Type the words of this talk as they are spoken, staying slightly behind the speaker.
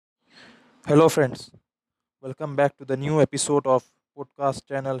Hello, friends. Welcome back to the new episode of podcast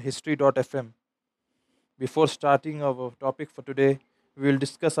channel History.fm. Before starting our topic for today, we will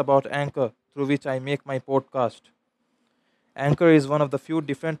discuss about Anchor, through which I make my podcast. Anchor is one of the few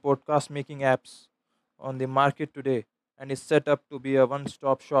different podcast making apps on the market today and is set up to be a one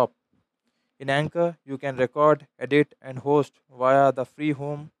stop shop. In Anchor, you can record, edit, and host via the free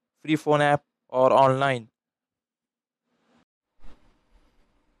phone app, or online.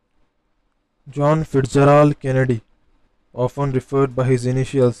 John Fitzgerald Kennedy, often referred by his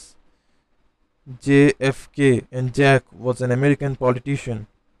initials JFK and Jack, was an American politician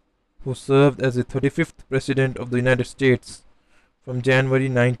who served as the 35th President of the United States from January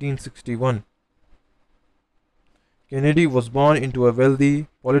 1961. Kennedy was born into a wealthy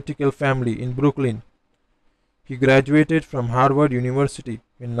political family in Brooklyn. He graduated from Harvard University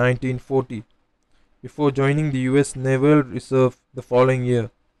in 1940 before joining the US Naval Reserve the following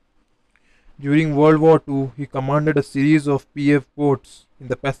year. During World War II, he commanded a series of PF boats in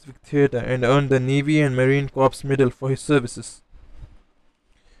the Pacific Theater and earned the Navy and Marine Corps Medal for his services.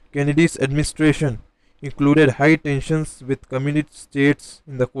 Kennedy's administration included high tensions with communist states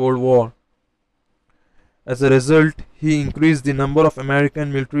in the Cold War. As a result, he increased the number of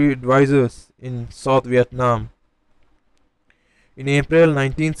American military advisors in South Vietnam. In April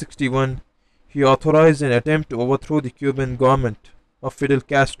 1961, he authorized an attempt to overthrow the Cuban government of Fidel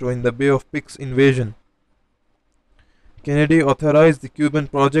Castro in the Bay of Pigs invasion. Kennedy authorized the Cuban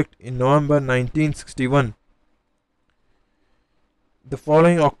project in November 1961. The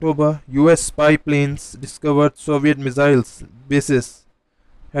following October, US spy planes discovered Soviet missiles bases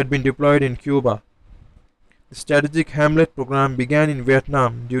had been deployed in Cuba. The strategic Hamlet program began in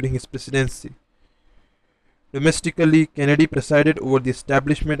Vietnam during his presidency. Domestically, Kennedy presided over the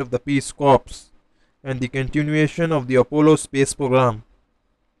establishment of the Peace Corps and the continuation of the Apollo space program.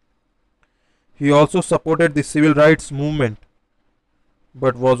 He also supported the civil rights movement,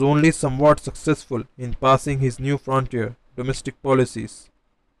 but was only somewhat successful in passing his new frontier domestic policies.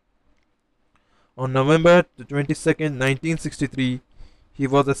 On November 22, 1963, he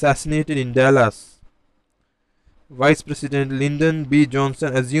was assassinated in Dallas. Vice President Lyndon B.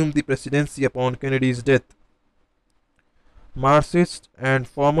 Johnson assumed the presidency upon Kennedy's death. Marxist and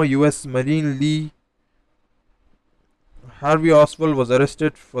former US Marine Lee Harvey Oswald was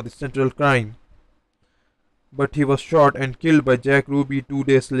arrested for the central crime, but he was shot and killed by Jack Ruby 2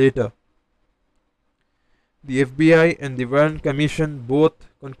 days later. The FBI and the Warren Commission both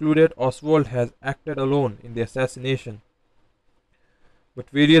concluded Oswald has acted alone in the assassination,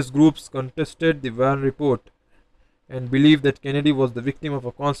 but various groups contested the Warren report and believed that Kennedy was the victim of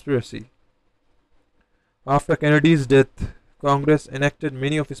a conspiracy. After Kennedy's death, Congress enacted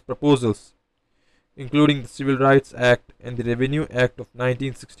many of his proposals, including the Civil Rights Act and the Revenue Act of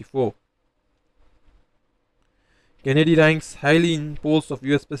 1964. Kennedy ranks highly in polls of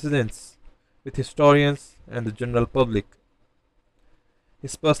US presidents with historians and the general public.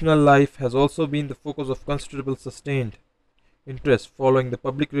 His personal life has also been the focus of considerable sustained interest following the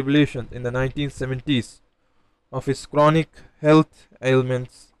public revelations in the 1970s of his chronic health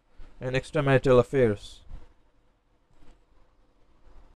ailments and extramarital affairs.